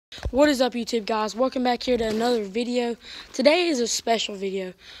What is up, YouTube guys? Welcome back here to another video. Today is a special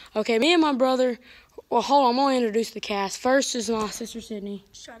video. Okay, me and my brother, well, hold on, I'm going to introduce the cast. First is my sister Sydney.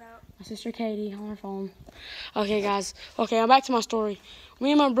 Shout out. My sister Katie on her phone. Okay, guys. Okay, I'm back to my story.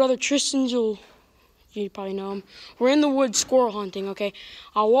 Me and my brother Tristan Jewell, you probably know him, we're in the woods squirrel hunting, okay?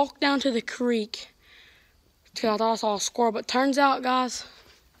 I walked down to the creek because I thought I saw a squirrel, but turns out, guys,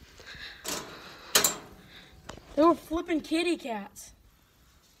 they were flipping kitty cats.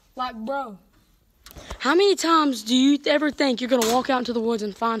 Like, bro, how many times do you ever think you're going to walk out into the woods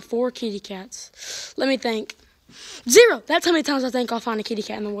and find 4 kitty cats? Let me think. 0. That's how many times I think I'll find a kitty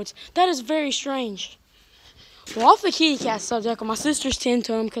cat in the woods. That is very strange. Well, off the kitty cat subject, my sisters tend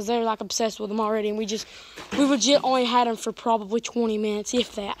to them because they're like obsessed with them already. And we legit only had them for probably 20 minutes,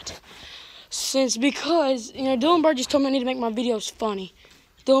 if that. Because, you know, Dylan Burgess told me I need to make my videos funny.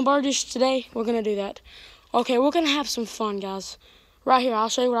 Dylan Burgess, today, we're going to do that. Okay, we're going to have some fun, guys. Right here, I'll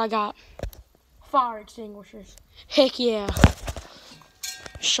show you what I got. Fire extinguishers. Heck yeah.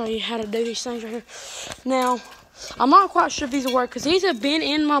 Show you how to do these things right here. Now, I'm not quite sure if these will work because these have been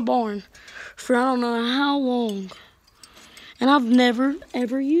in my barn for I don't know how long. And I've never,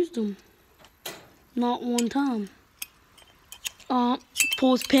 ever used them. Not one time.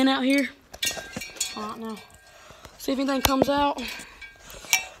 Pull this pin out here. Now, see if anything comes out.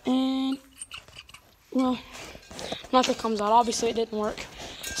 And, well, nothing comes out. Obviously, it didn't work.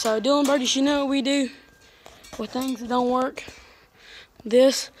 So, Dylan Burgess, you know what we do with things that don't work?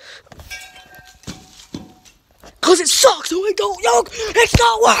 This. Because it sucks and we don't yoke. It's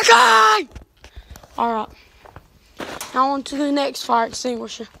not working! Alright. Now on to the next fire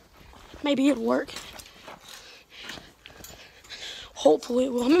extinguisher. Maybe it'll work. Hopefully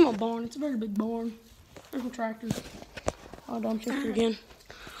it will. I'm in my barn. It's a very big barn. There's my tractor. Oh, dump tractor again.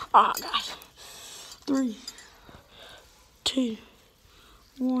 Alright, guys. 3, 2,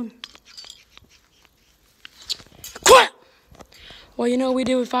 1. Quit! Well, you know what we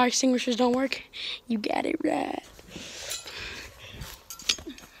do when fire extinguishers don't work? You got it right.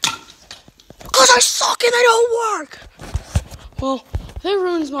 Because I suck and they don't work! Well, that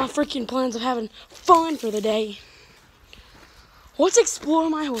ruins my freaking plans of having fun for the day. Let's explore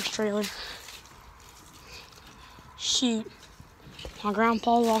my horse trailer. Shoot. My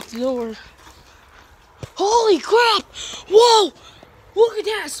grandpa locked the door. Holy crap! Whoa! Look at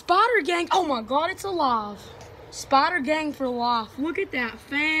that spider gang. Oh my god, it's alive. Spider gang for life. Look at that,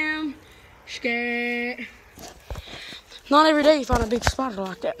 fam. Scared. Not every day you find a big spider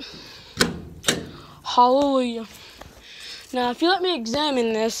like that. Hallelujah. Now, if you let me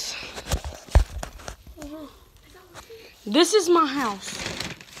examine this. This is my house.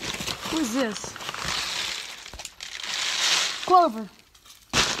 What is this? Clover.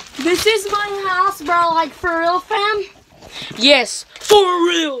 This is my house, bro. Like, for real, fam? Yes, for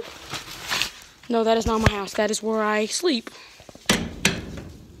real. No, that is not my house. That is where I sleep.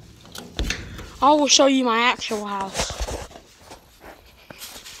 I will show you my actual house.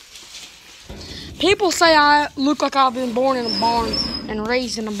 People say I look like I've been born in a barn and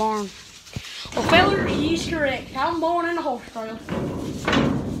raised in a barn. Well, fella, he's correct. I'm born in a horse trailer.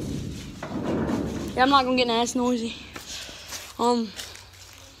 Yeah, I'm not gonna get ass noisy.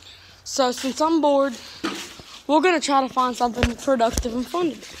 So since I'm bored, we're gonna try to find something productive and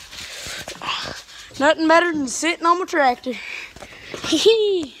fun to do. Nothing better than sitting on my tractor.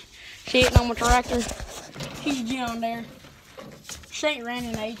 Sitting on my tractor. He's down there. She ain't ran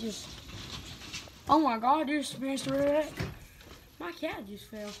in ages. Oh my god, there's Mr. Red. My cat just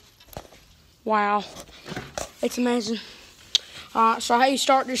fell. Wow. It's amazing. So how you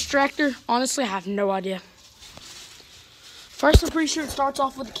start this tractor? Honestly, I have no idea. First, I'm pretty sure it starts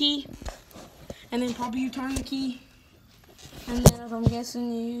off with a key. And then probably you turn the key. And then, if I'm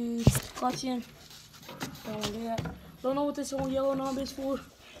guessing, you clutch in. Don't want to do that. Don't know what this whole yellow knob is for.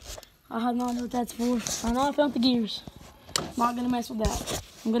 I have no idea what that's for. I know I found the gears. Not going to mess with that.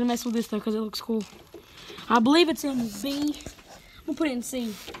 I'm going to mess with this, though, because it looks cool. I believe it's in B. I'm going to put it in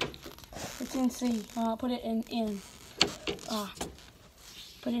C. It's in C. Put it in N.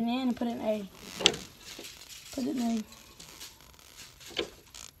 Put it in N and put it in A. Put it in A.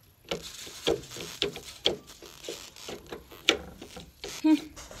 Here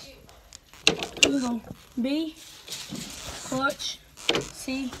we go. B, clutch,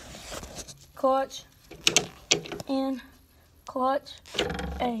 C, clutch, N, clutch,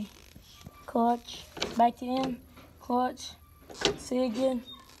 A, clutch, back to N, clutch, C again,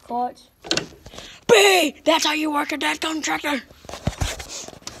 clutch, B! That's how you work a dead gun tractor!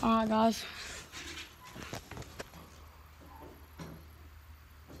 Alright, guys.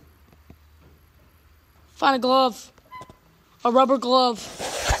 Find a glove. A rubber glove.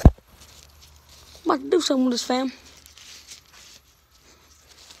 I'm about to do something with this, fam.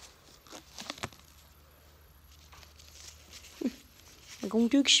 We're going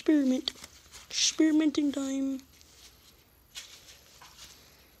to experiment. Experimenting time.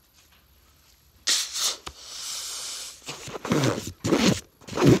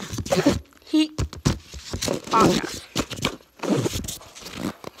 Heat. Oh, guys.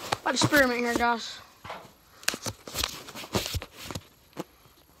 About to experiment here, guys.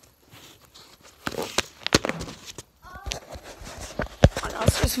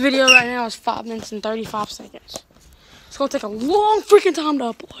 This video right now is 5 minutes and 35 seconds. It's gonna take a long freaking time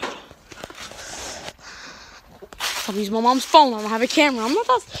to upload. I'm using my mom's phone. I don't have a camera. I'm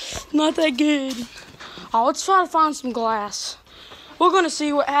not that good. Oh, let's try to find some glass. We're gonna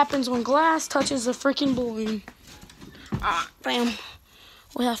see what happens when glass touches a freaking balloon. Alright, bam.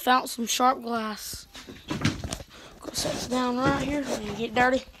 We have found some sharp glass. Go set this down right here and get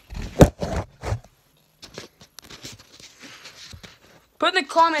dirty. Put in the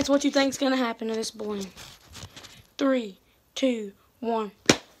comments what you think is going to happen to this balloon. 3, 2, 1.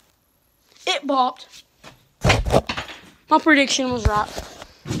 It popped. My prediction was right.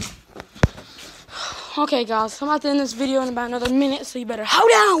 Okay, guys. I'm about to end this video in about another minute, so you better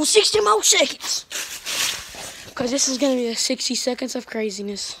hold on 60 more seconds. Because this is going to be the 60 seconds of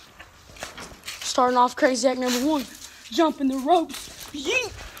craziness. Starting off crazy act number 1. Jumping the ropes.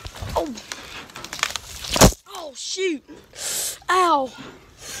 Yeet. Oh. Oh, shoot. Ow.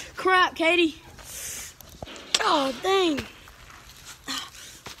 Crap, Katie. God dang.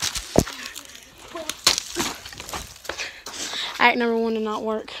 Act number 1 did not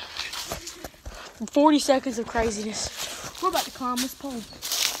work. 40 seconds of craziness. We're about to climb this pole.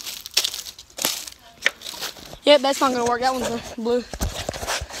 Yep, that's not going to work. That one's blue.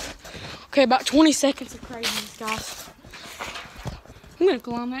 Okay, about 20 seconds of craziness, guys. I'm going to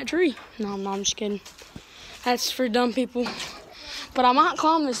climb that tree. No, I'm just kidding. That's for dumb people. But I might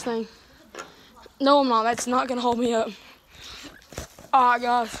climb this thing. No, I'm not. That's not going to hold me up. Alright,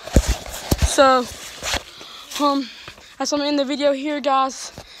 guys. So, that's going to end the video here,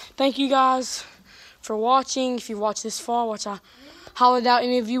 guys. Thank you, guys, for watching. If you watch this far, which I highly doubt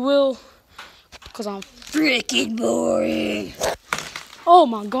any of you will, because I'm freaking boring. Oh,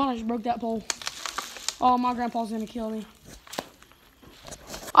 my God. I just broke that pole. Oh, my grandpa's going to kill me.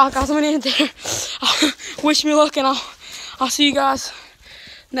 Alright, guys. I'm going to end it there. Wish me luck, and I'll see you guys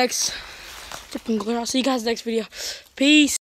next. I'll see you guys next video. Peace.